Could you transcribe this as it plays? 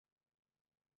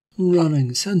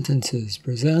Running Sentences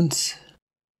presents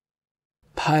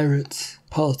Pirates,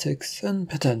 Politics, and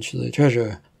Potentially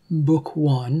Treasure, Book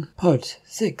 1, Part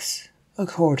 6, A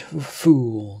Court of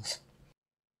Fools.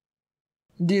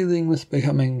 Dealing with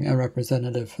becoming a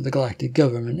representative for the galactic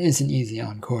government isn't easy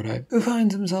on Cordite, who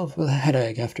finds himself with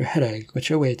headache after headache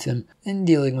which awaits him in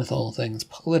dealing with all things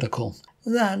political.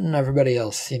 That and everybody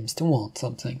else seems to want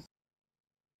something.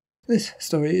 This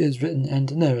story is written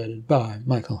and narrated by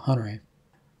Michael Hunnery.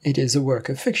 It is a work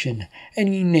of fiction.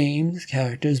 Any names,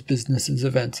 characters, businesses,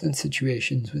 events, and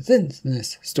situations within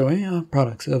this story are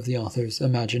products of the author's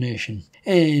imagination.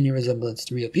 Any resemblance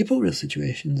to real people, real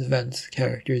situations, events,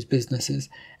 characters, businesses,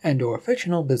 and/or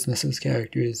fictional businesses,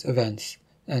 characters, events,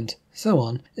 and so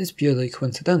on is purely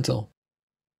coincidental.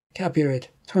 Copyright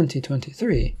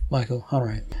 2023, Michael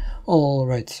Hunnery. All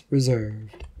rights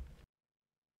reserved.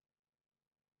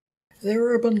 There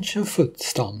were a bunch of foot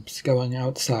stomps going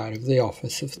outside of the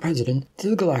office of the president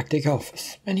to the galactic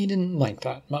office, and he didn't like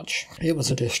that much. It was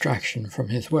a distraction from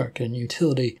his work and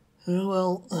utility.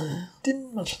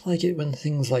 Didn't much like it when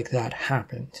things like that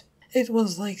happened. It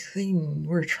was like they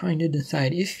were trying to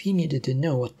decide if he needed to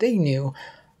know what they knew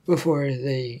before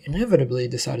they inevitably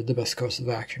decided the best course of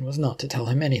action was not to tell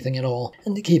him anything at all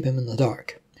and to keep him in the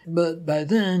dark. But by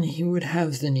then he would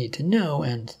have the need to know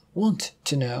and want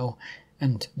to know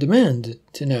and demand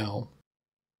to know.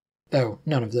 Though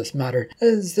none of this mattered,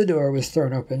 as the door was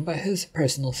thrown open by his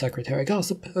personal secretary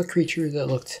Gossip, a creature that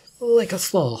looked like a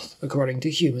sloth according to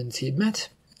humans he'd met,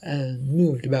 and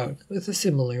moved about with a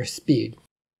similar speed.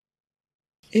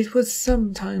 It was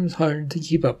sometimes hard to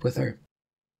keep up with her.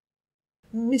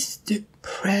 "Mr.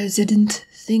 President,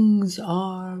 things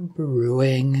are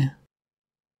brewing."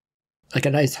 "Like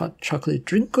a nice hot chocolate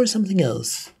drink or something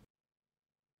else?"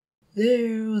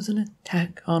 "There was an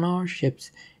attack on our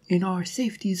ships in our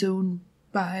safety zone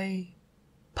by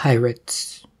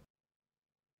pirates."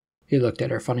 He looked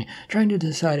at her funny, trying to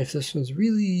decide if this was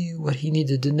really what he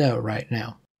needed to know right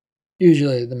now.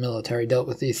 Usually the military dealt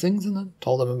with these things and then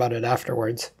told him about it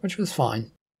afterwards, which was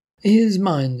fine. His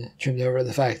mind tripped over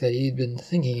the fact that he'd been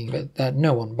thinking but that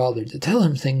no one bothered to tell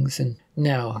him things, and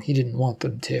now he didn't want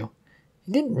them to.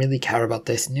 He didn't really care about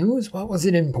this news. What was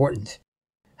it important?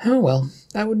 Oh well,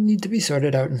 that would need to be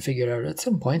sorted out and figured out at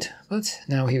some point, but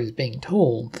now he was being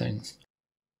told things.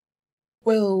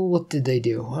 Well, what did they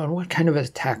do? What kind of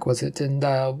attack was it? And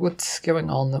what's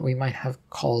going on that we might have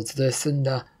caused this? And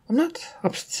I'm not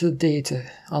up to date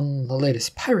on the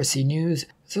latest piracy news,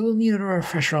 so we'll need a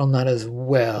refresher on that as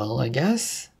well, I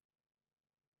guess.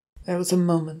 There was a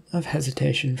moment of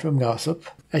hesitation from Gossip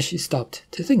as she stopped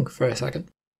to think for a second.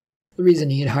 The reason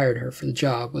he had hired her for the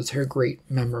job was her great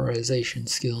memorization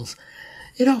skills.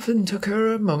 It often took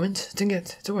her a moment to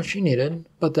get to what she needed,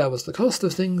 but that was the cost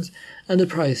of things, and the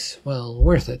price well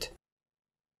worth it.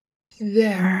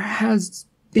 There has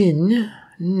been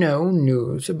no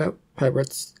news about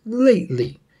pirates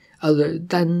lately, other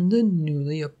than the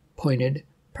newly appointed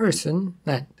person,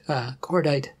 that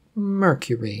Cordite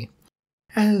Mercury.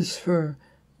 As for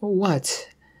what,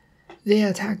 they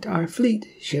attacked our fleet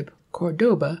ship,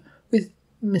 Cordoba, with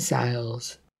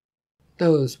missiles.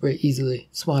 Those were easily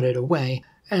swatted away,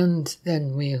 and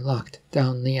then we locked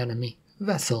down the enemy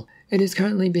vessel. It is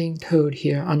currently being towed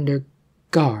here under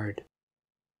guard.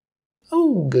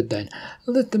 Oh, good then.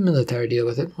 Let the military deal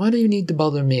with it. Why do you need to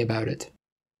bother me about it?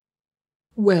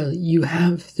 Well, you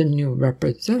have the new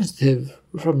representative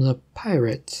from the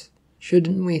pirates.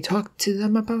 Shouldn't we talk to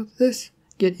them about this?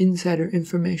 Get insider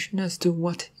information as to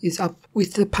what is up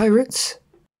with the pirates?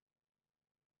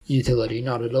 Utility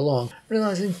nodded along,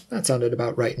 realizing that sounded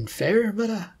about right and fair, but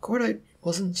Cordite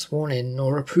wasn't sworn in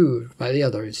or approved by the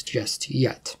others just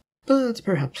yet. But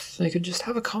perhaps they could just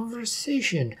have a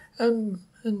conversation, and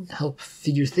help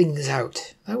figure things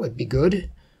out. That would be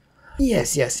good.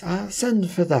 Yes, I'll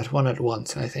send for that one at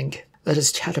once, I think. Let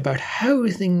us chat about how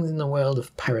things in the world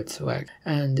of pirates work.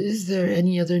 And is there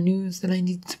any other news that I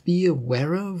need to be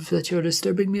aware of that you're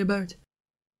disturbing me about?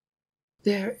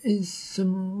 There is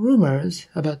some rumors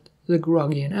about the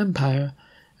Grogian Empire,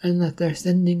 and that they're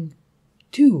sending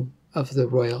 2 of the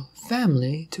royal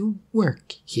family to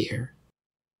work here.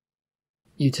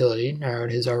 Utility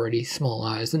narrowed his already small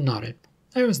eyes and nodded.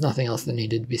 There was nothing else that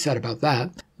needed to be said about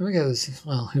that, because,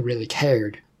 well, who really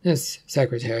cared? His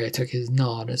secretary took his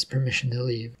nod as permission to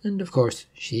leave, and of course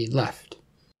she left.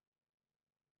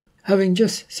 Having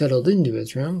just settled into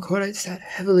his room, Cordite sat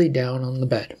heavily down on the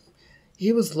bed.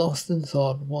 He was lost in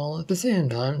thought while at the same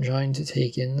time trying to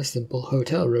take in the simple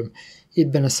hotel room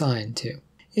he'd been assigned to.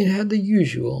 It had the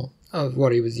usual of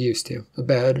what he was used to: a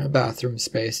bed, a bathroom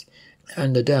space,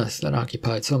 and a desk that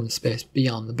occupied some space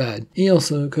beyond the bed. He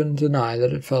also couldn't deny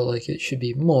that it felt like it should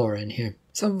be more in here.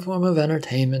 Some form of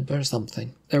entertainment or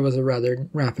something. There was a rather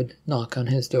rapid knock on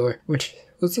his door, which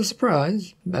was a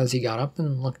surprise as he got up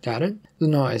and looked at it. The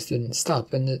noise didn't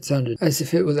stop, and it sounded as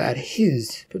if it was at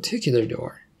his particular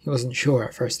door. He wasn't sure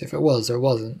at first if it was or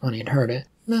wasn't when he'd heard it.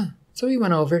 So he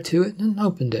went over to it and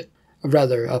opened it. A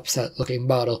rather upset-looking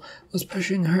Bottle was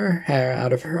pushing her hair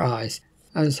out of her eyes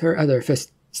as her other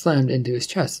fist slammed into his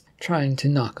chest, trying to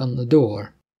knock on the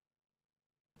door.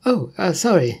 "Oh,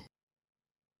 sorry."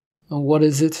 "What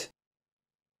is it?"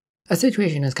 "A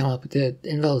situation has come up that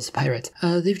involves pirates.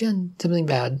 They've done something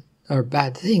bad. Or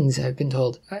bad things, I've been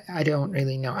told. I don't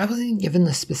really know. I wasn't given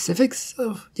the specifics,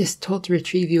 so just told to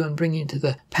retrieve you and bring you to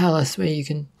the palace where you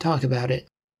can talk about it."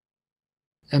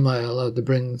 "Am I allowed to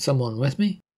bring someone with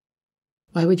me?"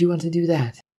 "Why would you want to do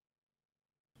that?"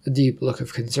 A deep look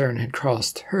of concern had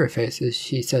crossed her face as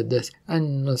she said this,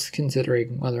 and was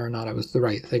considering whether or not it was the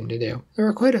right thing to do. There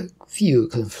were quite a few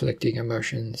conflicting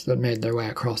emotions that made their way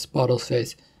across Bottle's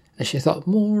face as she thought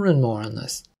more and more on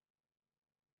this.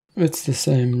 It's the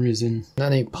same reason.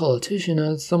 Any politician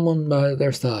has someone by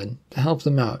their side to help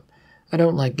them out. I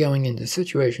don't like going into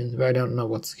situations where I don't know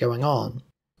what's going on.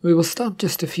 We will stop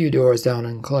just a few doors down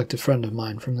and collect a friend of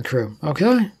mine from the crew,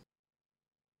 okay?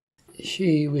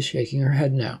 She was shaking her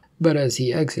head now, but as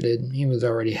he exited, he was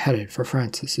already headed for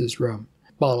Francis's room.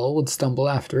 Bottle would stumble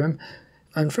after him,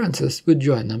 and Francis would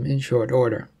join them in short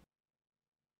order.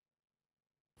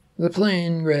 The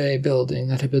plain gray building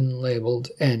that had been labeled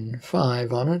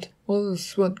N5 on it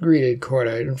was what greeted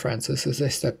Cordite and Francis as they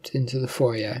stepped into the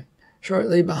foyer.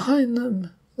 Shortly behind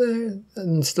them, there,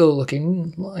 and still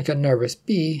looking like a nervous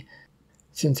bee,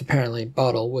 since apparently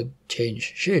Bottle would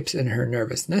change shapes in her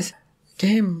nervousness,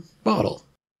 came Bottle.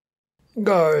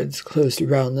 Guards closed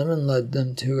around them and led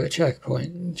them to a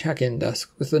check-in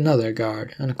desk with another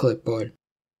guard and a clipboard.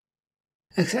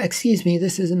 Excuse me,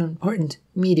 this is an important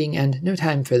meeting and no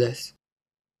time for this."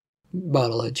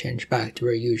 Bottle had changed back to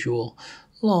her usual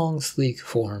long, sleek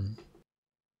form.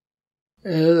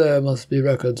 "There must be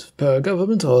records per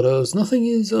government orders. Nothing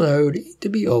is allowed to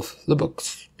be off the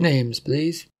books. Names,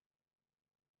 please."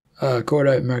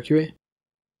 Cordite Mercury."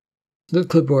 The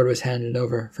clipboard was handed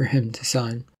over for him to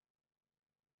sign.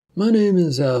 "My name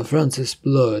is Francis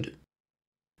Blood."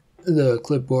 The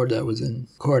clipboard that was in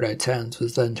Cordite's hands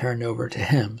was then turned over to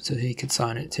him so he could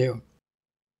sign it too.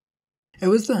 It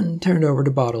was then turned over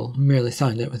to Bottle, who merely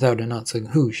signed it without announcing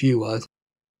who she was.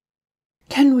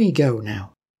 "Can we go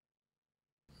now?"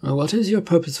 "What is your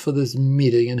purpose for this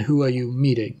meeting, and who are you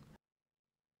meeting?"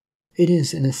 "It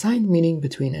is an assigned meeting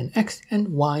between an X and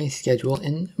Y schedule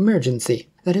in emergency.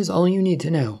 That is all you need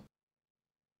to know."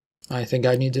 "I think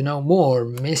I need to know more,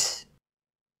 miss."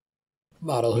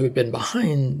 Bottle, who had been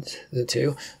behind the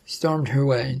two, stormed her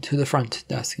way to the front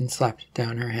desk and slapped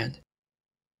down her hand.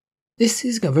 "This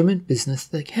is government business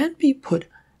that can't be put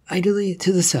idly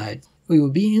to the side. We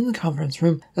will be in the conference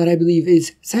room that I believe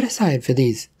is set aside for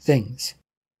these things."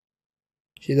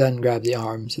 She then grabbed the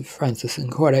arms of Francis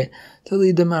and Cordite to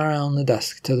lead them around the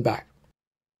desk to the back.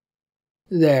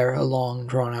 There, a long,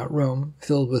 drawn-out room,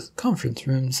 filled with conference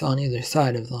rooms on either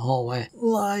side of the hallway,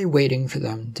 lay waiting for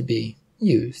them to be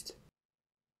used.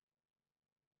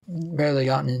 Barely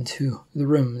gotten into the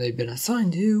room they'd been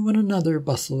assigned to when another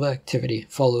bustle of activity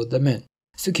followed them in.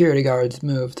 Security guards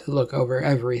moved to look over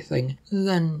everything,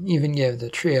 then even gave the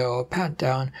trio a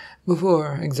pat-down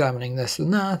before examining this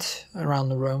and that around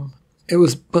the room. It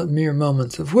was but mere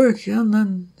moments of work, and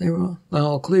then the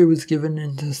all clear was given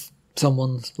into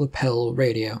someone's lapel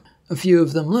radio. A few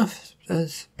of them left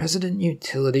as President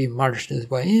Utility marched his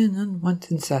way in and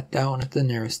went and sat down at the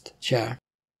nearest chair.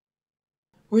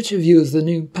 "Which of you is the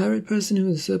new pirate person who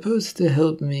is supposed to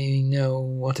help me know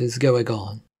what is going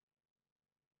on?"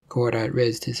 Cordite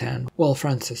raised his hand, while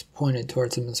Francis pointed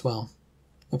towards him as well.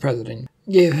 The president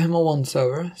gave him a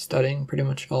once-over, studying pretty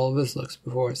much all of his looks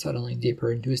before settling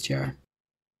deeper into his chair.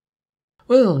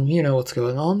 "Well, you know what's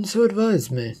going on, so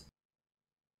advise me."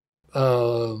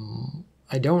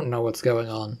 I don't know what's going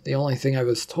on. The only thing I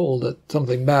was told that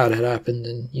something bad had happened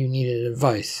and you needed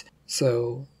advice,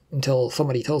 so until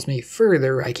somebody tells me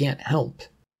further, I can't help."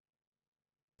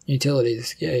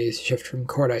 Utility's gaze shifted from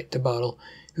Cordite to Bottle,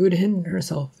 who had hidden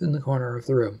herself in the corner of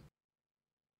the room.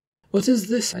 "What is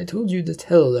this? I told you to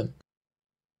tell them."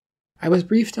 "I was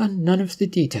briefed on none of the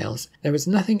details. There was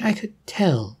nothing I could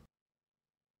tell."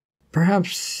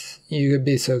 "Perhaps you could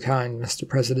be so kind, Mr.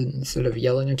 President, instead of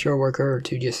yelling at your worker,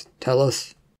 to just tell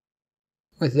us?"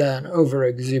 With that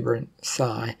over-exuberant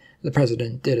sigh, the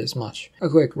president did as much. A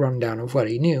quick rundown of what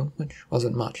he knew, which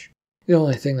wasn't much. The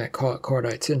only thing that caught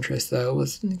Cordite's interest, though,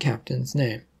 was the captain's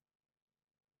name.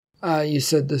 You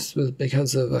said this was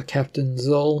because of Captain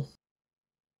Zoll?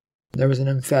 There was an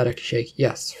emphatic shake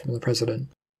yes from the president.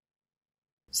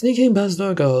 Sneaking past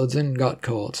our guards and got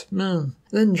caught.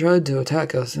 Then tried to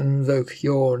attack us and invoke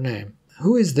your name.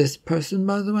 Who is this person,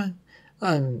 by the way?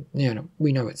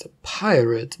 We know it's a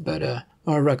pirate, but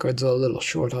our records are a little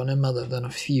short on him other than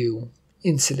a few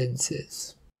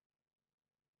incidences.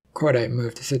 Cordite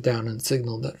moved to sit down and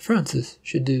signaled that Francis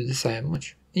should do the same,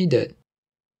 which he did.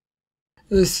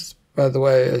 This, by the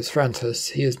way, is Francis.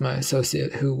 He is my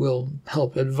associate who will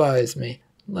help advise me.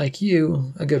 Like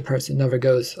you, a good person never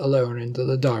goes alone into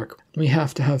the dark. We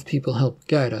have to have people help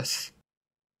guide us.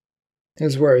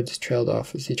 His words trailed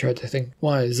off as he tried to think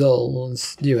why Zoll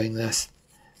was doing this.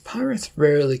 Pirates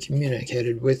rarely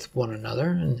communicated with one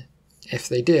another, and if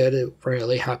they did, it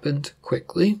rarely happened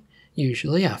quickly,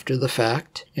 usually after the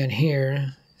fact, and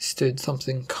here stood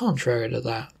something contrary to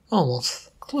that,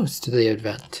 almost close to the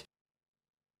event.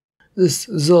 This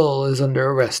Zoll is under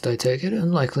arrest, I take it,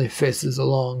 and likely faces a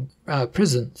long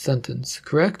prison sentence,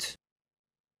 correct?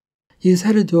 He is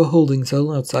headed to a holding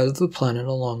cell outside of the planet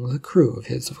along with a crew of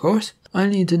his, of course. I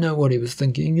need to know what he was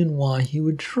thinking and why he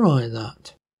would try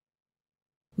that.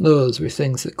 Those were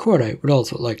things that Cordite would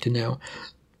also like to know,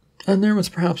 and there was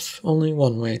perhaps only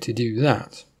one way to do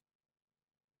that.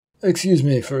 Excuse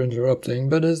me for interrupting,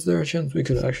 but is there a chance we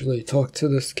could actually talk to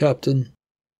this captain?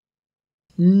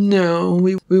 No,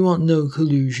 we want no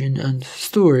collusion and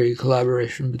story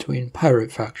collaboration between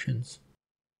pirate factions.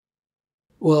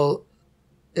 Well,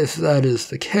 if that is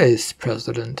the case,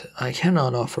 President, I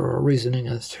cannot offer a reasoning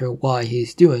as to why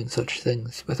he's doing such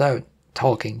things without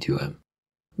talking to him.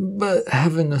 But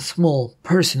having a small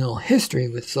personal history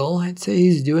with Zoll, I'd say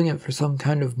he's doing it for some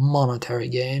kind of monetary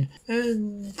gain,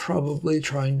 and probably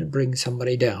trying to bring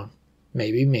somebody down.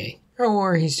 Maybe me.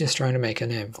 Or he's just trying to make a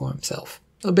name for himself.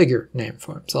 A bigger name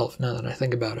for himself, now that I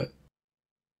think about it.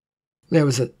 There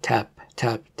was a tap,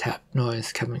 tap, tap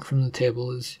noise coming from the table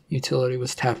as Utility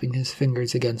was tapping his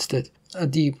fingers against it. A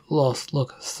deep, lost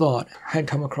look of thought had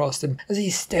come across him as he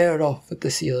stared off at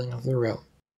the ceiling of the room.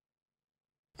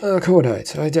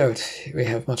 Cordite, I doubt we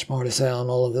have much more to say on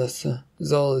all of this.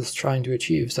 Zoll is trying to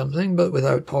achieve something, but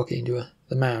without talking to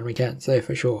the man we can't say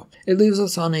for sure. It leaves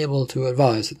us unable to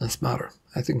advise in this matter.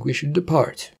 I think we should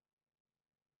depart.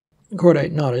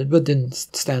 Cordite nodded, but didn't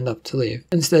stand up to leave.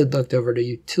 Instead looked over to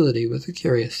Utility with a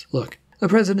curious look. The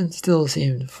president still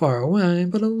seemed far away,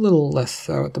 but a little less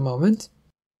so at the moment.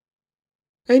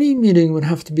 Any meeting would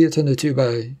have to be attended to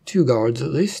by 2 guards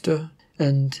at least,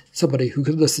 and somebody who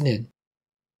could listen in.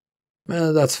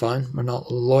 That's fine. We're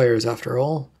not lawyers after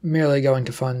all. Merely going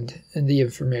to find the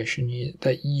information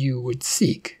that you would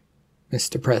seek,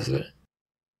 Mr. President.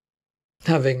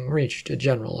 Having reached a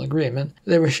general agreement,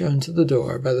 they were shown to the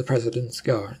door by the president's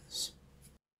guards.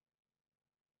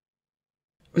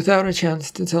 Without a chance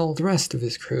to tell the rest of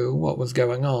his crew what was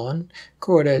going on,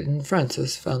 Cordite and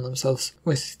Francis found themselves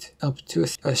whisked up to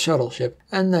a shuttle ship,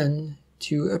 and then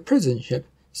to a prison ship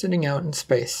sitting out in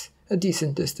space, a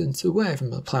decent distance away from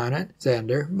the planet,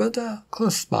 Xander, but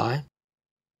close by.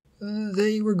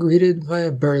 They were greeted by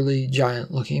a burly,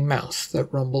 giant-looking mouse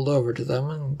that rumbled over to them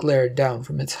and glared down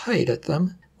from its height at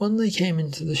them when they came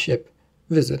into the ship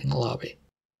visiting lobby.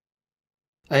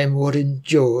 I am Warden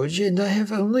George, and I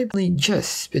have only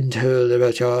just been told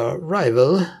about your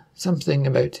arrival. Something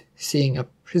about seeing a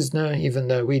prisoner, even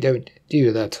though we don't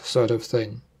do that sort of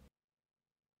thing.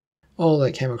 All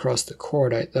that came across to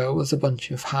Cordite, though, was a bunch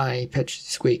of high-pitched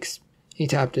squeaks. He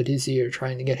tapped at his ear,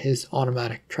 trying to get his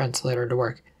automatic translator to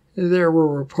work. There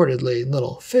were reportedly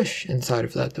little fish inside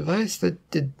of that device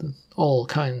that did all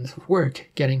kinds of work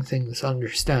getting things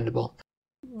understandable.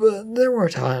 But there were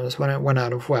times when it went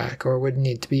out of whack or would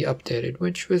need to be updated,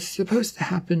 which was supposed to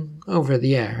happen over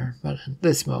the air, but at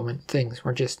this moment things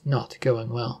were just not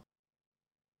going well.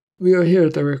 We are here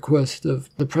at the request of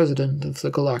the President of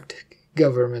the Galactic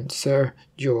Government, Sir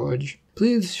George.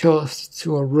 Please show us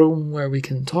to a room where we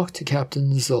can talk to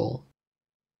Captain Zoll.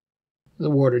 The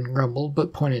warden grumbled,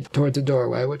 but pointed towards a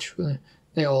doorway, which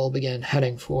they all began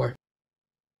heading for.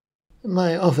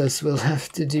 My office will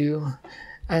have to do,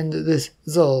 and this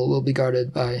Zoll will be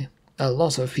guarded by a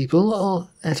lot of people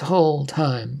at all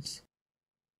times.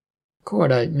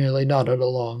 Cordite merely nodded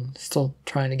along, still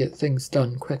trying to get things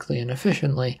done quickly and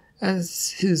efficiently,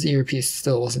 as his earpiece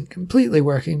still wasn't completely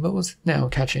working, but was now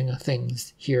catching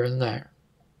things here and there.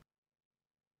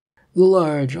 The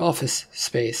large office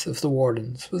space of the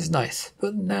wardens was nice,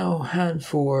 but now had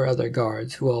 4 other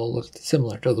guards who all looked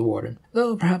similar to the warden,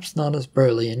 though perhaps not as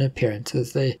burly in appearance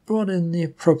as they brought in the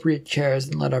appropriate chairs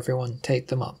and let everyone take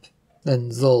them up.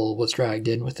 Then Zol was dragged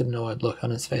in with an annoyed look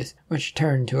on his face, which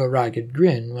turned to a ragged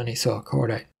grin when he saw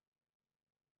Cordite.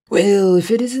 "Well, if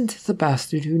it isn't the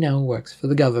bastard who now works for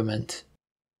the government."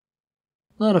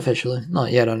 "Not officially,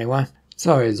 not yet anyway.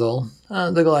 Sorry, Zol.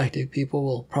 The Galactic people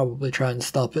will probably try and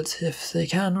stop it if they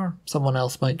can, or someone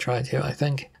else might try to, I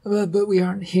think. But we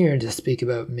aren't here to speak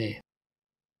about me."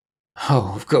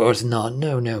 "Oh, of course not.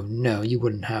 No, you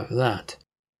wouldn't have that."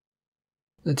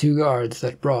 The two guards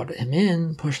that brought him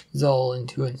in pushed Zol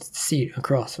into a seat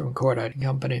across from Cordite and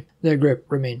Company. Their grip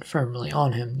remained firmly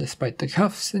on him despite the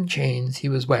cuffs and chains he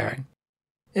was wearing.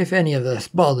 If any of this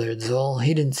bothered Zol,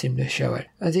 he didn't seem to show it,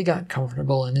 as he got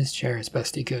comfortable in his chair as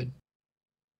best he could.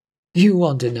 "You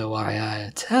want to know why I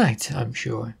attacked, I'm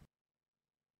sure."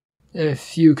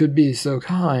 "If you could be so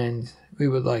kind, we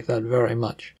would like that very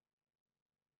much."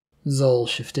 Zol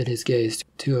shifted his gaze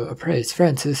to appraise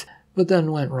Francis, but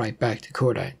then went right back to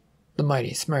Cordite. The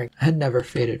mighty smirk had never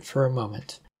faded for a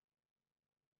moment.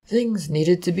 "Things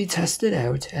needed to be tested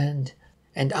out, and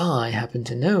I happen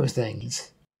to know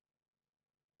things."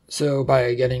 "So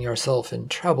by getting yourself in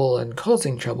trouble and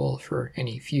causing trouble for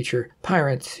any future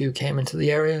pirates who came into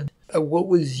the area, what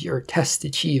was your test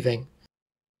achieving?"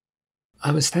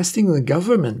 "I was testing the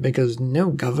government because no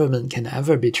government can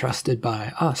ever be trusted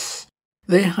by us.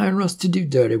 They hire us to do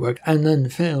dirty work and then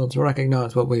fail to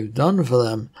recognize what we've done for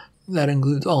them. That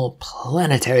includes all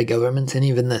planetary governments and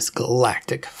even this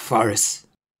galactic farce."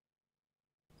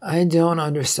 "I don't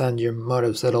understand your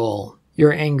motives at all.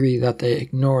 You're angry that they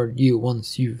ignored you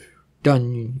once you've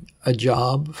done a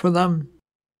job for them?"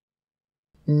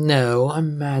 "No,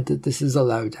 I'm mad that this is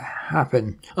allowed to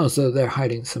happen. Also, they're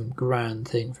hiding some grand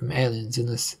thing from aliens in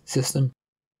this system.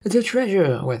 It's a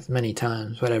treasure worth many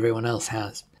times what everyone else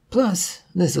has. Plus,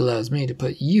 this allows me to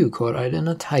put you, Cordite, in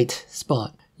a tight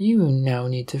spot. You now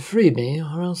need to free me,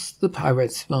 or else the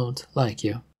pirates won't like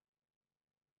you."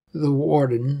 The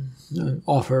warden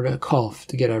offered a cough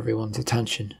to get everyone's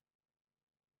attention.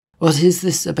 "What is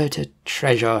this about a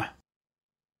treasure?"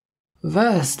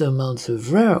 "Vast amounts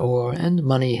of rare ore and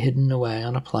money hidden away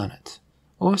on a planet.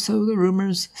 Or so the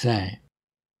rumors say."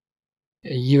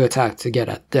 "You attacked to get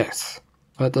at this.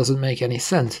 That doesn't make any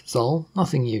sense, Zol.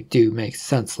 Nothing you do makes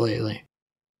sense lately."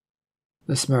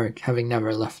 The smirk, having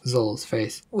never left Zol's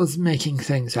face, was making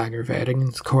things aggravating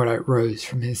as Cordite rose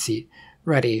from his seat,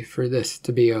 ready for this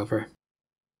to be over.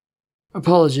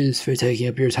 "Apologies for taking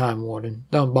up your time, Warden.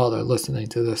 Don't bother listening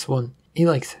to this one. He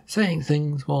likes saying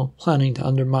things while planning to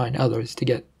undermine others to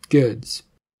get goods."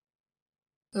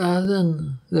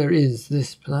 Then there is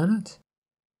this planet?"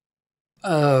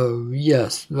 "Oh,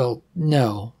 yes. Well,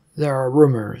 no. There are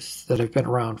rumors that have been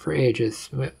around for ages,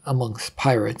 amongst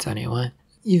pirates anyway.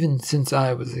 Even since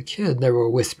I was a kid, there were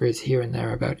whispers here and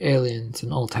there about aliens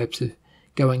and all types of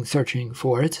going searching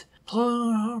for it.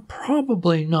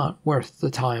 Probably not worth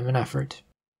the time and effort."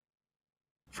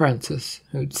 Francis,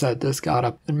 who'd said this, got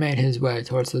up and made his way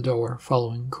towards the door,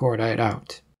 following Cordite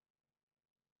out.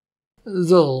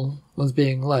 Zol was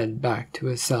being led back to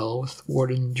his cell with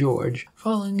Warden George,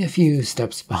 following a few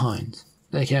steps behind.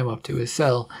 They came up to his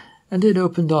cell, and it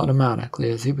opened automatically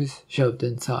as he was shoved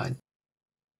inside.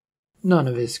 None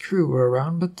of his crew were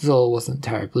around, but Zol wasn't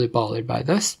terribly bothered by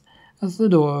this, as the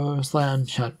door slammed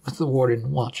shut with the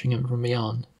warden watching him from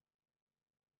beyond.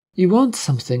 "You want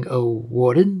something, oh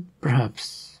Warden?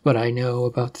 Perhaps what I know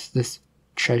about this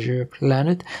treasure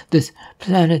planet? This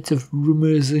planet of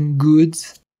rumors and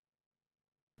goods?"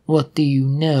 "What do you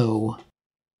know?"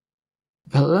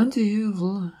 "Plenty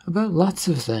about lots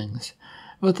of things.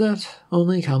 But that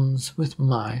only comes with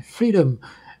my freedom,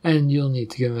 and you'll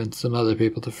need to convince some other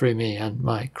people to free me and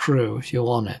my crew if you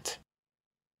want it.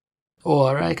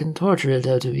 Or I can torture it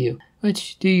out of you.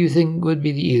 Which do you think would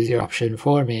be the easier option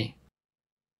for me?"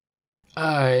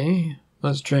 "I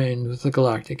was trained with the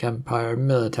Galactic Empire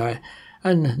military,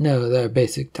 and know their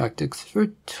basic tactics for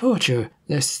torture.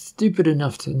 They're stupid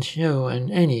enough to show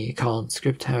in any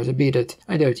conscript how to beat it.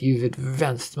 I doubt you've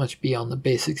advanced much beyond the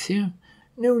basics here.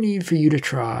 No need for you to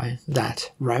try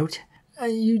that route.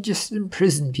 You just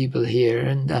imprison people here,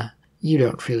 and you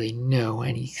don't really know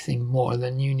anything more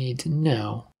than you need to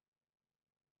know."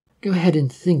 "Go ahead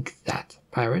and think that,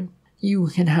 pirate. You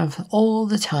can have all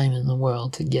the time in the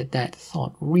world to get that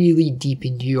thought really deep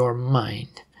into your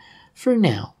mind. For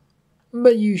now.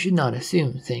 But you should not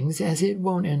assume things, as it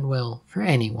won't end well for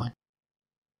anyone."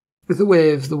 With a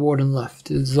wave, the warden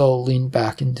left as Zol leaned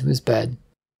back into his bed.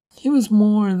 He was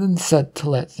more than set to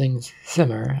let things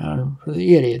simmer, and for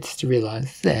the idiots to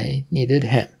realize they needed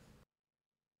him.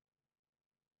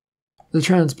 The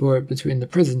transport between the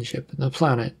prison ship and the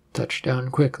planet touched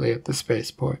down quickly at the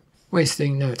spaceport.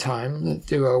 Wasting no time, the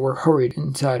duo were hurried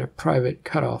inside a private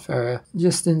cutoff area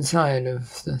just inside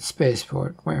of the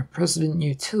spaceport, where President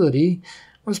Utility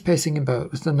was pacing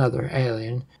about with another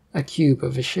alien, a cube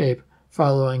of a shape,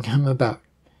 following him about.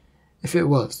 If it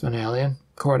was an alien,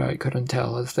 Cordite couldn't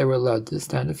tell, as they were allowed to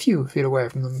stand a few feet away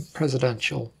from the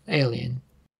presidential alien.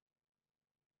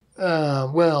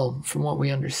 Well, from what we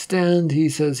understand, he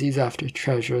says he's after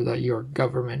treasure that your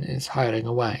government is hiding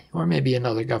away, or maybe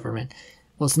another government.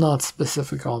 Was not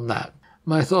specific on that.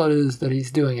 My thought is that he's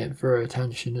doing it for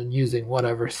attention and using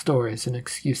whatever stories and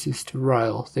excuses to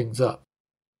rile things up.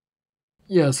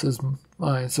 Yes, as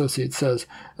my associate says,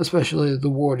 especially the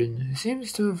warden, who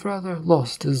seems to have rather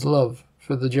lost his love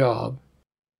for the job.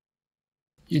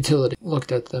 Utility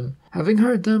looked at them, having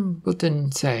heard them, but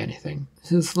didn't say anything.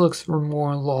 His looks were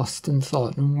more lost in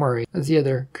thought and worry as the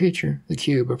other creature, the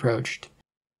cube, approached.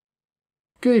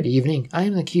 Good evening, I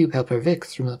am the cube helper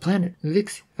Vix from the planet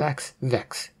Vix Vax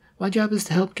Vex. My job is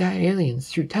to help guide aliens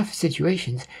through tough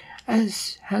situations,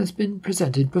 as has been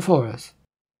presented before us.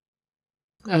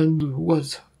 And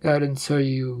what guidance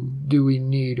do we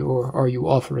need or are you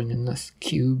offering in this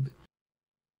cube?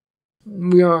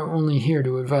 We are only here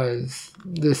to advise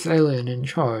this alien in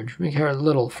charge. We care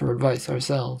little for advice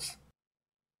ourselves.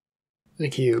 The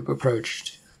cube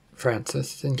approached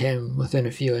Francis and came within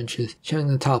a few inches, showing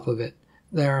the top of it.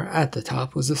 There, at the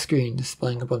top, was a screen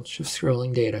displaying a bunch of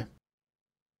scrolling data.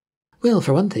 Well,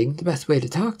 for one thing, the best way to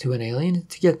talk to an alien is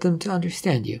to get them to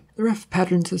understand you. The rough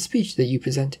patterns of speech that you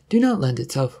present do not lend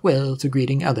itself well to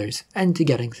greeting others and to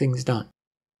getting things done.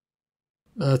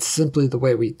 That's simply the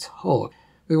way we talk.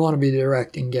 We want to be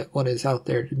direct and get what is out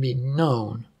there to be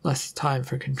known, less time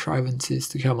for contrivances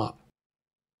to come up.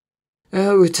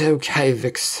 Oh, it's okay,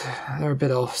 Vix. They're a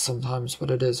bit off sometimes,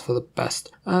 but it is for the best.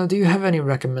 Do you have any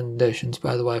recommendations,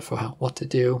 by the way, for what to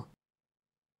do?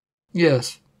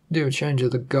 Yes, do a change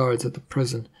of the guards at the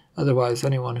prison. Otherwise,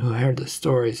 anyone who heard the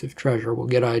stories of treasure will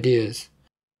get ideas.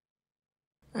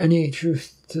 Any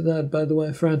truth to that, by the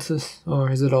way, Francis?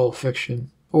 Or is it all fiction?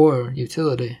 Or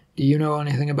utility? Do you know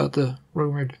anything about the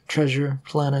rumored treasure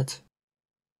planet?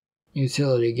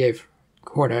 Utility gave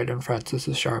Cordite and Francis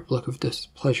a sharp look of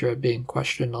displeasure at being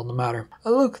questioned on the matter, a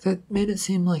look that made it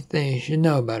seem like they should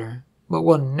know better, but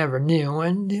one never knew,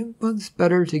 and it was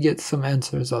better to get some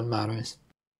answers on matters.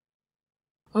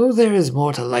 Oh, there is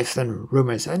more to life than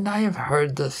rumors, and I have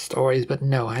heard the stories, but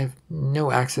no, I have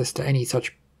no access to any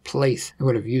such place. I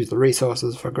would have used the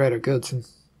resources for greater goods and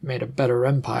made a better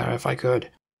empire if I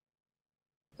could.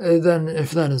 Then,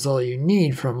 if that is all you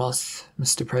need from us,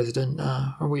 Mr. President,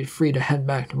 are we free to head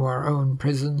back to our own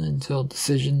prison until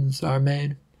decisions are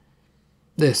made?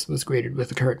 This was greeted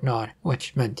with a curt nod,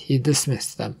 which meant he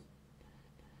dismissed them.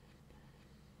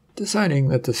 Deciding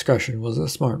that discretion was a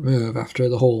smart move after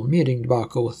the whole meeting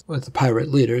debacle with the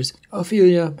pirate leaders,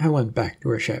 Ophelia went back to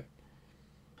her ship.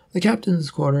 The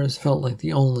captain's quarters felt like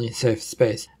the only safe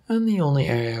space, and the only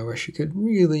area where she could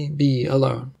really be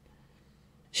alone.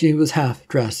 She was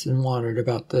half-dressed and wandered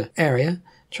about the area,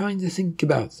 trying to think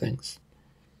about things.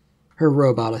 Her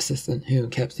robot assistant, who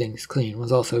kept things clean,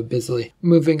 was also busily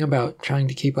moving about, trying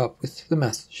to keep up with the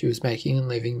mess she was making and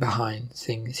leaving behind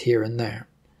things here and there.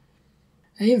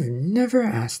 I have never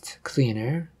asked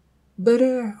Cleaner, but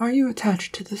are you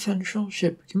attached to the central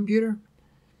ship computer?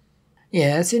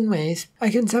 Yes, in ways. I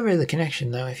can sever the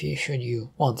connection, though, if you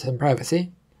want some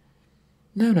privacy.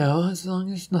 No, as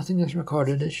long as nothing is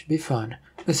recorded, it should be fun.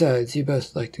 Besides, you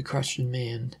both like to question me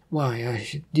and why I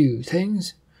should do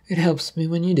things. It helps me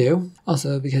when you do.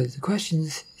 Also, because the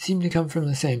questions seem to come from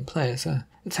the same place,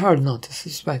 it's hard not to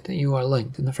suspect that you are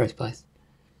linked in the first place.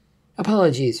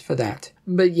 Apologies for that.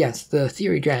 But yes, the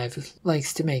theory drive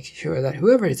likes to make sure that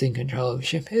whoever is in control of a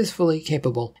ship is fully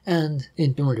capable, and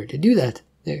in order to do that,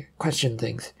 they question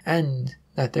things, and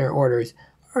that their orders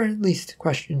are at least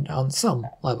questioned on some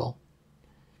level.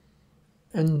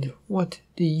 And what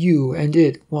do you and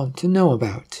it want to know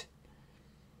about?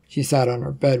 She sat on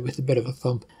her bed with a bit of a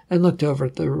thump and looked over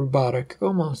at the robotic,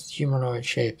 almost humanoid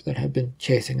shape that had been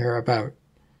chasing her about.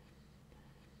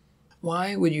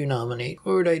 Why would you nominate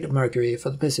Cordite Mercury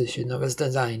for the position that was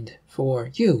designed for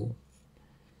you?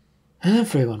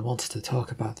 Everyone wants to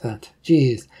talk about that.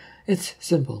 Geez, it's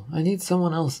simple. I need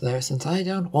someone else there since I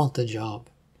don't want the job.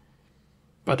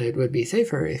 But it would be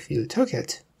safer if you took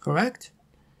it, correct?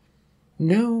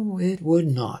 No, it would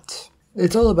not.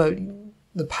 It's all about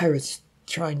the pirates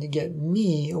trying to get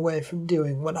me away from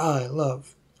doing what I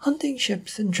love. Hunting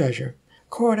ships and treasure.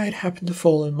 Cordite happened to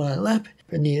fall in my lap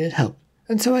but needed help,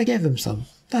 and so I gave him some.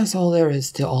 That's all there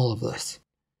is to all of this.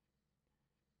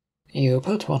 You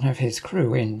put one of his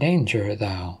crew in danger,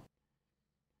 though.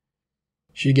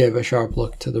 She gave a sharp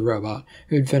look to the robot,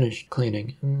 who had finished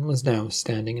cleaning and was now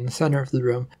standing in the center of the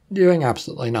room, doing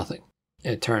absolutely nothing.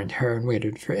 It turned to her and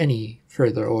waited for any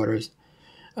further orders,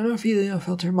 and Ophelia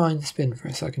felt her mind spin for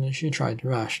a second as she tried to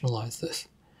rationalize this.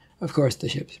 Of course, the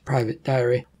ship's private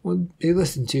diary would be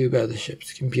listened to by the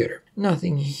ship's computer.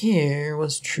 Nothing here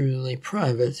was truly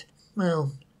private.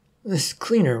 Well, this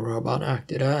cleaner robot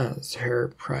acted as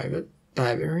her private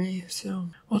diary, so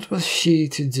what was she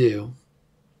to do?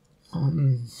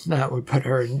 That would put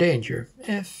her in danger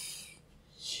if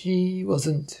she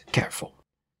wasn't careful.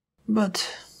 But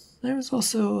there was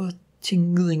also a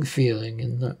tingling feeling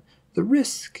in that the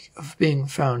risk of being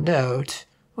found out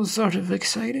was sort of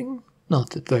exciting.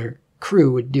 Not that their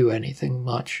crew would do anything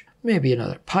much. Maybe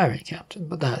another pirate captain,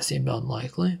 but that seemed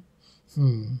unlikely.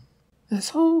 This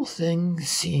whole thing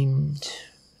seemed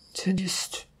to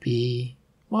just be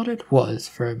what it was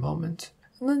for a moment.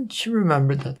 And then she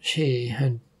remembered that she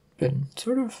had been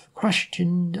sort of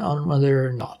questioned on whether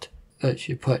or not that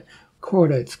she put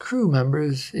Cordite's crew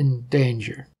members in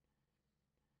danger.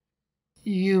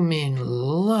 You mean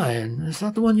Lion? Is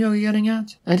that the one you're getting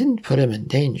at? I didn't put him in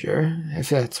danger, if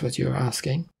that's what you're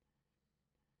asking.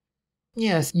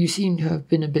 Yes, you seem to have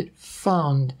been a bit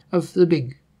fond of the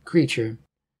big creature.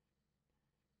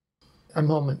 A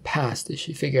moment passed as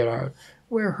she figured out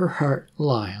where her heart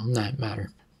lay on that matter.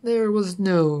 There was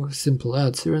no simple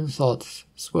answer, and thoughts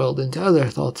swelled into other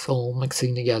thoughts, all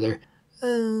mixing together.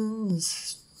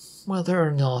 Whether or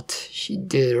not she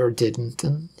did or didn't,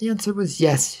 and the answer was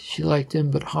yes, she liked him,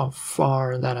 but how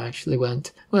far that actually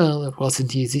went, well, it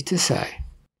wasn't easy to say.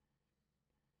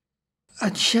 A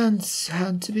chance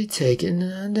had to be taken,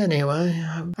 and anyway,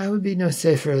 I would be no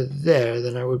safer there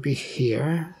than I would be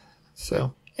here,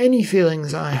 so any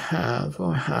feelings I have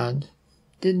or had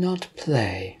did not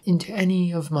play into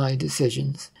any of my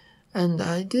decisions, and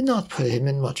I did not put him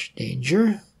in much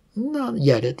danger, not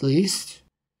yet at least.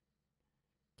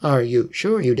 Are you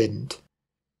sure you didn't?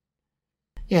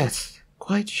 Yes,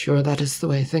 quite sure that is the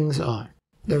way things are.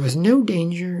 There was no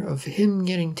danger of him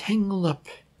getting tangled up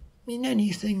in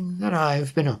anything that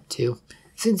I've been up to,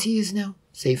 since he is now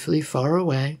safely far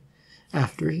away,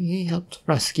 after he helped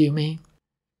rescue me.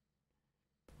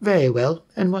 Very well,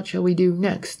 and what shall we do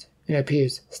next? It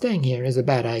appears staying here is a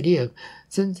bad idea,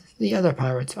 since the other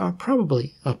pirates are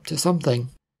probably up to something.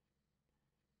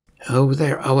 Oh,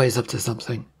 they're always up to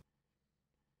something.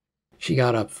 She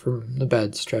got up from the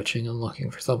bed, stretching and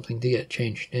looking for something to get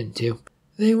changed into.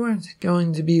 They weren't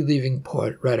going to be leaving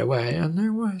port right away, and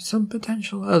there were some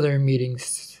potential other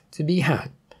meetings to be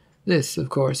had. This, of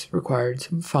course, required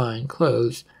some fine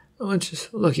clothes,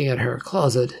 which, looking at her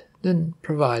closet, didn't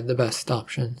provide the best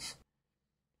options.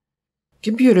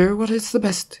 Computer, what is the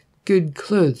best good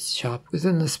clothes shop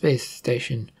within the space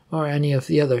station, or any of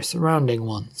the other surrounding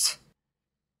ones?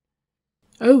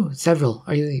 Oh, several.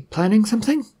 Are you planning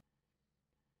something?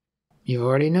 You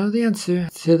already know the answer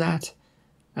to that.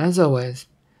 As always,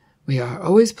 we are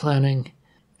always planning,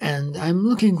 and I'm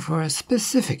looking for a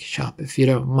specific shop if you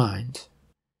don't mind.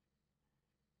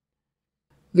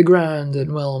 The grand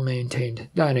and well-maintained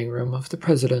dining room of the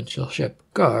presidential ship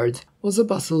Guards was a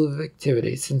bustle of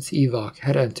activity since Evok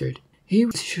had entered. He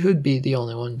should be the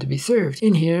only one to be served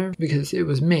in here because it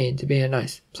was made to be a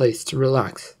nice place to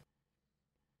relax.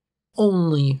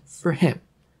 Only for him.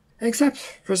 Except,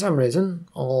 for some reason,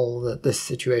 all that this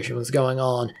situation was going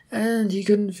on, and he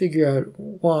couldn't figure out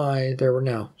why there were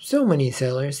now so many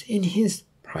sailors in his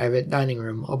private dining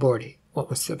room aboard what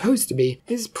was supposed to be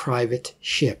his private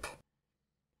ship.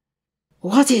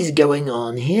 What is going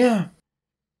on here?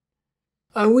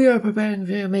 We are preparing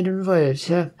for your maiden voyage,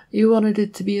 sir. You wanted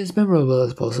it to be as memorable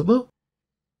as possible?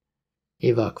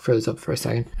 Evok froze up for a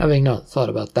second, having not thought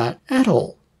about that at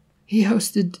all. He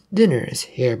hosted dinners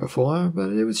here before, but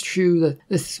it was true that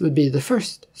this would be the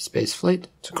first space flight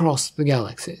to cross the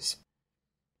galaxies.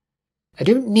 I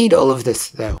don't need all of this,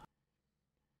 though.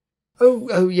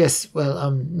 Oh, yes,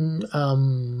 well,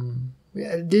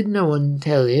 did no one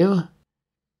tell you?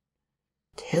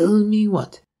 Tell me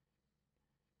what?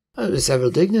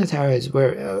 Several dignitaries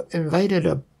were invited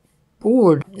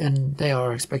aboard, and they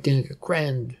are expecting a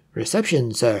grand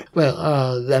reception, sir.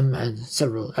 Well, them and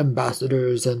several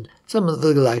ambassadors and some of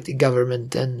the galactic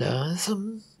government and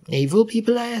some naval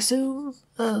people, I assume?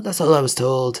 That's all I was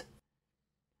told.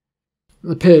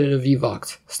 The pit of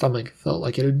Evok's stomach felt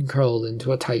like it had curled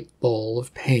into a tight ball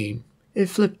of pain. It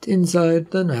flipped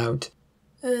inside, then out,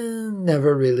 and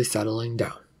never really settling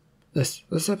down. This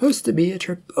was supposed to be a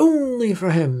trip only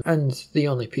for him, and the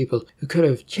only people who could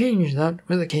have changed that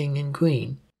were the king and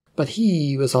queen. But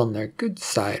he was on their good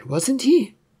side, wasn't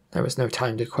he? There was no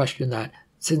time to question that.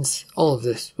 since all of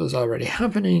this was already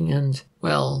happening and,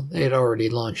 well, they had already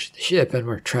launched the ship and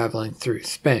were traveling through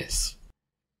space.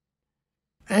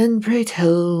 And pray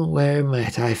tell, where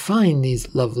might I find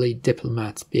these lovely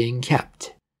diplomats being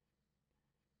kept?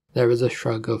 There was a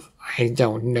shrug of, I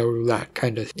don't know that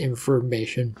kind of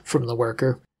information from the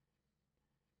worker.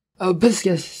 Best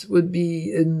guess would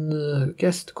be in the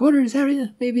guest quarters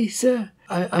area, maybe, sir?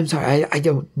 I'm sorry, I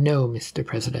don't know, Mr.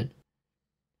 President.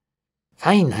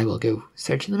 Fine, I will go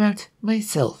search them out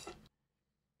myself.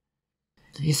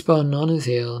 He spun on his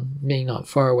heel and, being not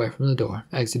far away from the door,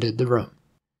 exited the room.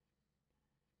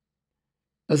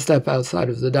 A step outside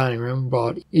of the dining room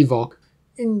brought Ewok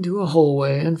into a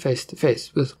hallway and face to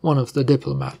face with one of the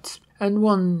diplomats, and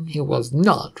one he was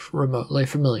not remotely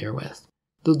familiar with.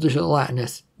 The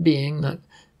gelatinous being that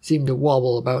seemed to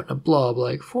wobble about in a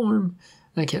blob-like form,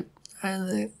 and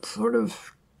it sort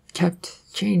of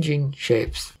kept changing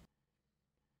shapes.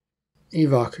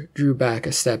 Ewok drew back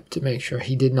a step to make sure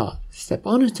he did not step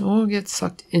on it or get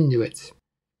sucked into it.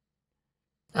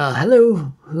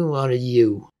 Hello, who are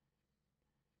you?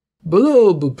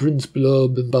 Blob, Prince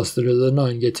Blob, Ambassador of the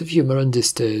Nine Gates of Humor and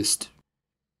Distaste.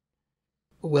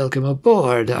 Welcome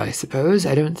aboard, I suppose.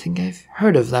 I don't think I've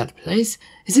heard of that place.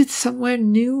 Is it somewhere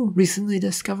new, recently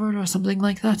discovered, or something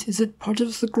like that? Is it part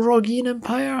of the Groggian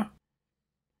Empire?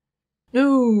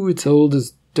 No, it's old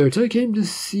as dirt. I came to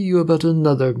see you about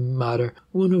another matter,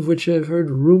 one of which I've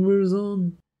heard rumors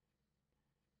on.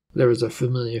 There was a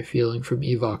familiar feeling from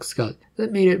Ewok's gut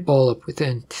that made it ball up with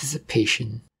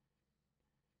anticipation.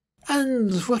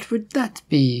 And what would that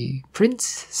be, Prince,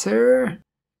 sir?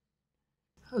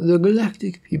 The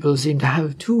galactic people seem to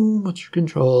have too much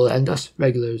control, and us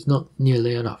regulars not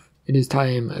nearly enough. It is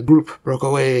time a group broke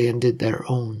away and did their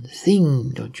own thing,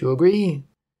 don't you agree?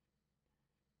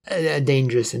 A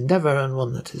dangerous endeavor, and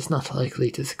one that is not likely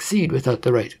to succeed without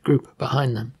the right group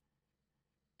behind them.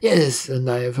 Yes, and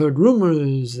I have heard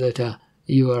rumors that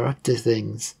you are up to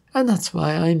things, and that's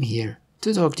why I'm here,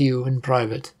 to talk to you in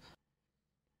private.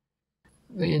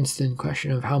 The instant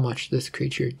question of how much this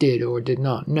creature did or did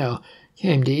not know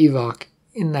came to Ewok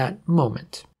in that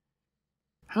moment.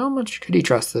 How much could he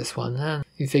trust this one? And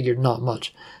he figured not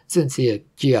much, since he had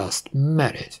just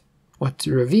met it. What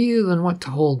to reveal and what to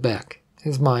hold back,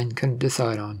 his mind couldn't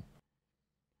decide on.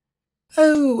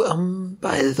 Oh,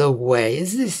 by the way,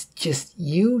 is this just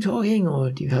you talking,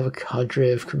 or do you have a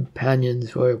cadre of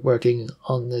companions who are working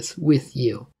on this with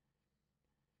you?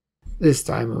 This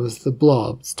time it was the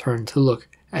blob's turn to look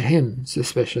at him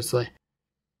suspiciously,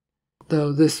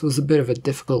 though this was a bit of a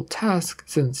difficult task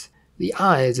since the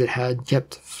eyes it had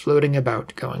kept floating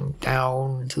about, going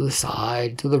down, to the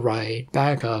side, to the right,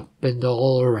 back up, and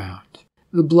all around.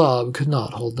 The blob could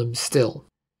not hold them still.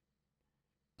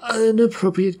 An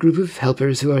appropriate group of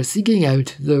helpers who are seeking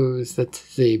out those that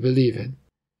they believe in.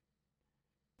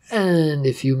 And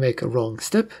if you make a wrong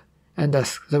step and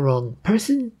ask the wrong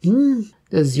person,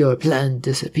 does your plan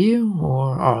disappear,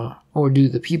 or do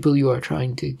the people you are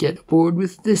trying to get aboard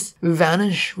with this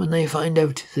vanish when they find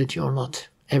out that you're not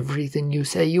everything you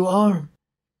say you are?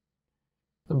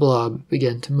 The blob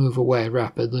began to move away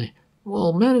rapidly,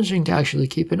 while managing to actually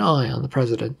keep an eye on the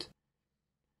president.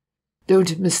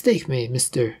 Don't mistake me,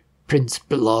 Mr. Prince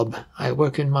Blob. I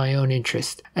work in my own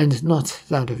interest, and not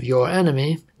that of your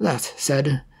enemy. That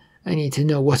said, I need to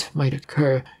know what might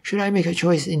occur should I make a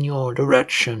choice in your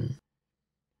direction.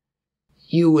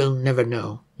 You will never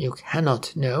know. You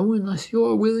cannot know unless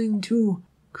you're willing to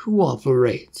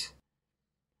cooperate.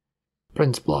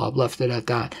 Prince Blob left it at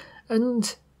that,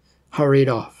 and hurried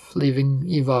off, leaving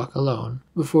Ewok alone,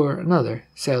 before another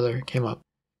sailor came up.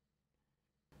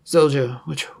 Soldier,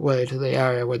 which way to the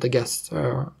area where the guests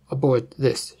are aboard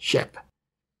this ship?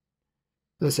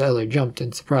 The sailor jumped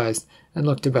in surprise, and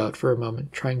looked about for a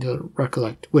moment, trying to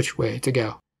recollect which way to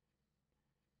go.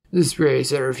 This way,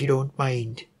 sir, if you don't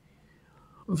mind.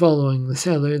 Following the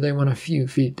sailor, they went a few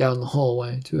feet down the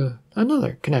hallway to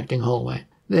another connecting hallway.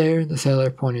 There, the sailor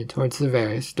pointed towards the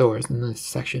various doors in this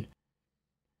section.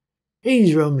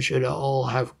 These rooms should all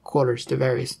have quarters to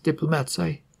various diplomats,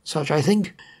 I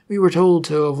think. We were told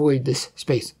to avoid this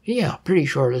space. Yeah, pretty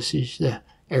sure this is the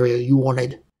area you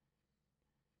wanted.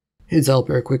 His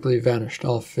helper quickly vanished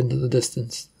off into the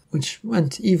distance, which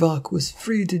meant Ewok was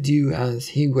free to do as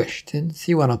he wished, and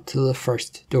he went up to the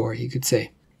first door he could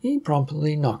see. He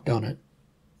promptly knocked on it.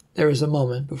 There was a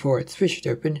moment before it switched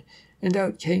open, and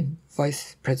out came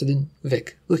Vice President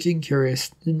Vic, looking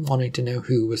curious and wanting to know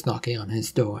who was knocking on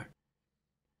his door.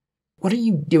 What are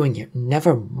you doing here?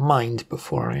 Never mind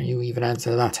before you even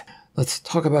answer that. Let's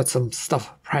talk about some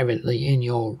stuff privately in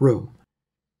your room.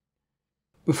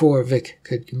 Before Vic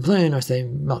could complain or say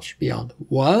much beyond,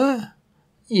 "What?"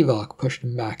 Evok pushed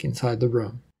him back inside the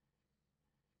room.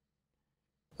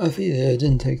 Ophelia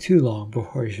didn't take too long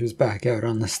before she was back out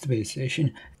on the space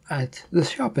station at the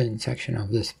shopping section of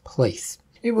this place.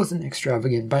 It wasn't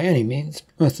extravagant by any means,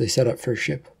 mostly set up for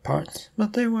ship parts,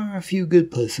 but there were a few good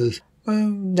places,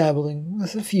 dabbling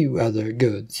with a few other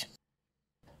goods.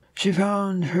 She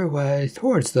found her way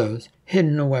towards those,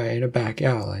 hidden away in a back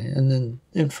alley, and then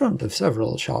in front of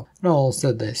several shops, and all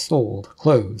said they sold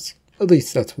clothes. At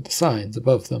least that's what the signs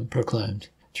above them proclaimed.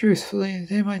 Truthfully,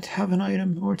 they might have an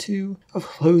item or two of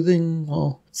clothing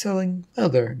while selling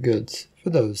other goods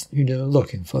for those who are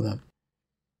looking for them.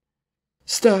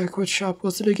 Stark, what shop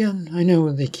was it again? I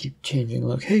know they keep changing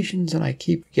locations, and I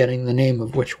keep forgetting the name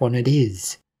of which one it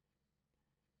is.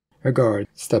 Her guard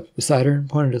stepped beside her and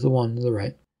pointed to the one to the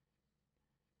right.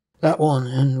 That one,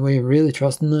 and we really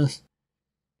trust in this?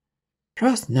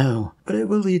 Trust? No, but it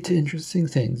will lead to interesting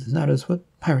things, and that is what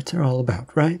pirates are all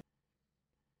about, right?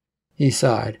 He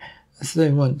sighed as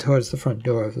they went towards the front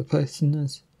door of the place, and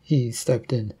as he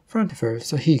stepped in front of her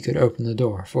so he could open the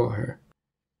door for her.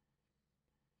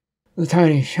 The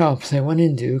tiny shop they went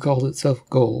into called itself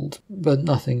Gold, but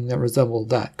nothing that resembled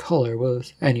that color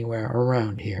was anywhere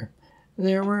around here.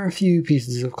 There were a few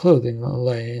pieces of clothing that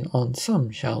lay on some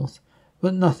shelves,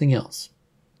 but nothing else.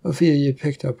 Ophelia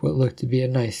picked up what looked to be a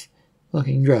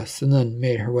nice-looking dress and then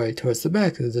made her way towards the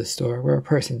back of the store where a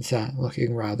person sat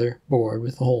looking rather bored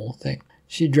with the whole thing.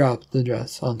 She dropped the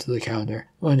dress onto the counter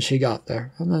when she got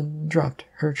there and then dropped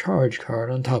her charge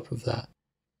card on top of that.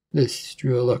 This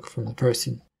drew a look from the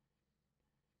person.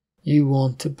 You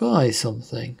want to buy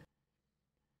something?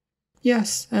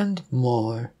 Yes, and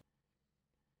more.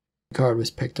 The card was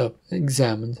picked up,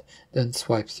 examined, then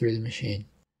swiped through the machine.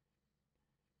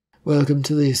 Welcome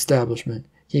to the establishment.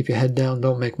 Keep your head down,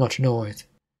 don't make much noise.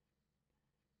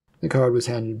 The card was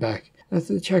handed back as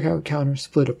the checkout counter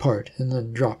split apart and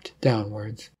then dropped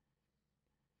downwards.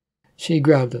 She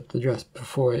grabbed up the dress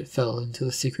before it fell into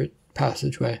the secret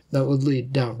passageway that would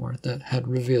lead downward that had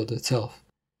revealed itself.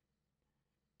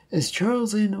 Is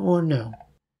Charles in or no?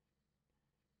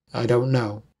 I don't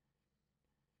know.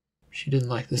 She didn't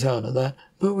like the sound of that,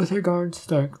 but with her guard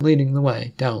Stark leading the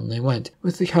way, down they went,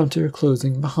 with the counter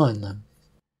closing behind them.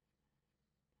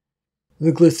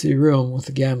 The glitzy room with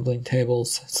the gambling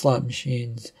tables, slot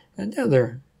machines, and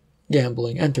other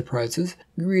gambling enterprises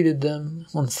greeted them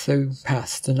once they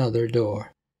passed another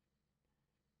door.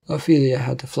 Ophelia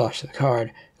had to flash the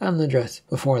card and the dress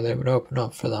before they would open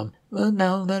up for them, but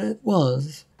now that it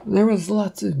was, there was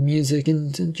lots of music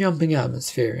and a jumping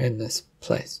atmosphere in this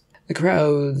place. The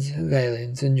crowds of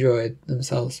aliens enjoyed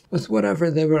themselves with whatever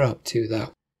they were up to, though.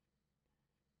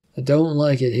 I don't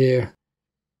like it here.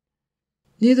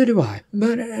 Neither do I,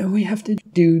 but we have to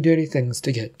do dirty things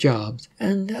to get jobs,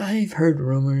 and I've heard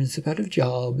rumors about a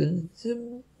job and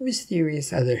some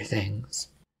mysterious other things.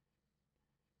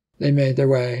 They made their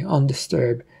way,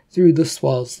 undisturbed, through the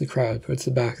swells of the crowd towards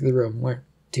the back of the room where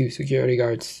 2 security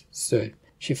guards stood.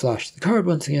 She flashed the card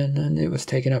once again, and it was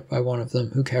taken up by one of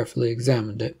them who carefully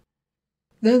examined it.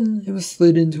 Then it was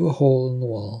slid into a hole in the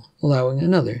wall, allowing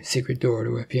another secret door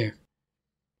to appear.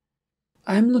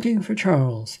 I'm looking for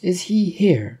Charles. Is he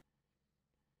here?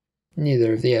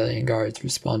 Neither of the alien guards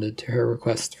responded to her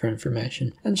request for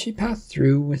information, and she passed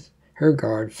through with her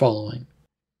guard following.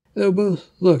 They both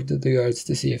looked at the guards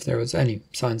to see if there was any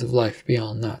signs of life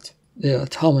beyond that, the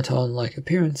automaton-like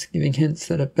appearance giving hints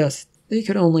that at best they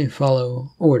could only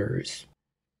follow orders.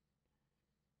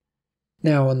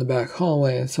 Now in the back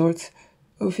hallway of sorts,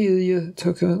 Ophelia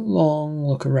took a long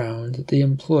look around at the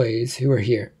employees who were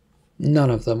here. None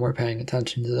of them were paying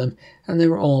attention to them, and they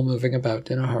were all moving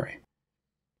about in a hurry.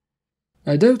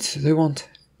 I doubt they want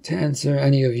to answer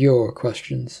any of your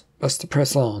questions. Best to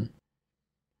press on.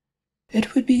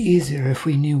 It would be easier if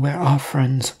we knew where our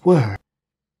friends were.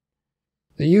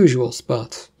 The usual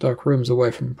spots, dark rooms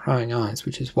away from prying eyes,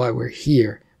 which is why we're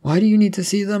here. Why do you need to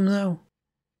see them, though?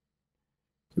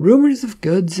 Rumors of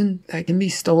goods and that can be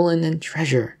stolen and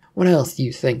treasure. What else do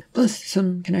you think? Plus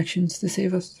some connections to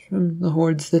save us from the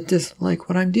hordes that dislike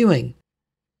what I'm doing.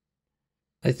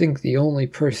 I think the only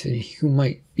person who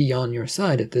might be on your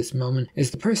side at this moment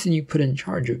is the person you put in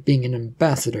charge of being an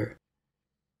ambassador.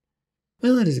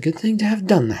 Well, it is a good thing to have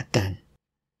done that, then.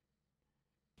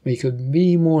 We could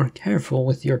be more careful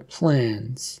with your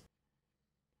plans.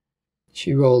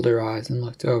 She rolled her eyes and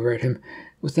looked over at him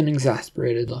with an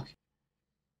exasperated look.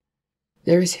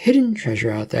 There is hidden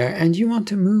treasure out there, and you want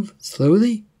to move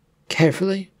slowly,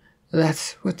 carefully.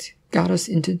 That's what got us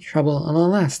into trouble on the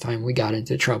last time we got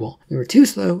into trouble. We were too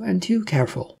slow and too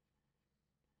careful.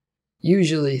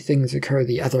 Usually things occur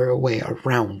the other way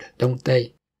around, don't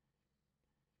they?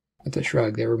 With a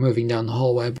shrug, they were moving down the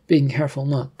hallway, being careful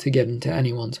not to get into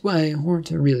anyone's way or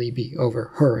to really be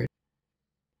overhurried.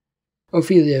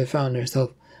 Ophelia found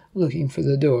herself looking for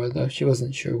the door, though she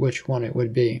wasn't sure which one it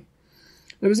would be.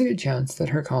 There was a good chance that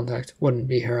her contact wouldn't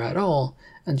be her at all,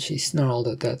 and she snarled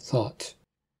at that thought.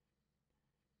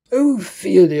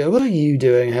 "Ophelia, what are you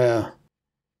doing here?"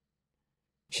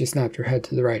 She snapped her head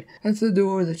to the right, at the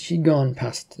door that she'd gone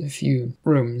past a few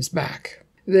rooms back.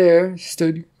 There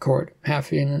stood Court,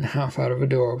 half in and half out of a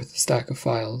door with a stack of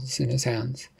files in his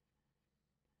hands.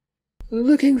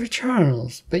 "Looking for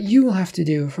Charles, but you will have to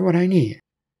do for what I need."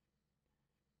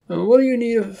 "What do you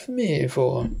need of me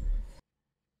for?"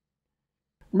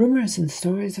 "Rumors and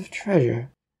stories of treasure."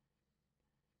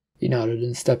 He nodded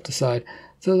and stepped aside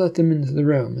to let them into the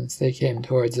room as they came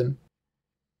towards him.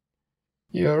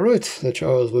 "You're right that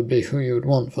Charles would be who you'd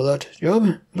want for that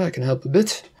job, but I can help a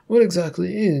bit. What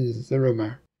exactly is the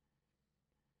rumor?"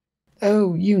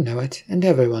 "Oh, you know it, and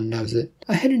everyone knows it.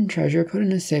 A hidden treasure put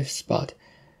in a safe spot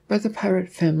by the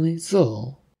pirate family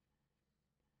Zol."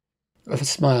 A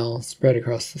smile spread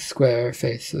across the square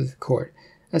face of the Court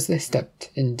as they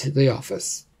stepped into the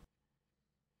office.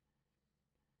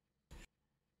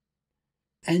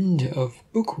 End of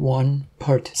Book 1,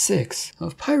 Part 6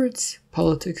 of Pirates,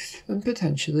 Politics, and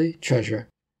Potentially Treasure.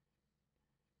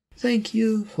 Thank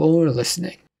you for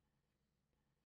listening.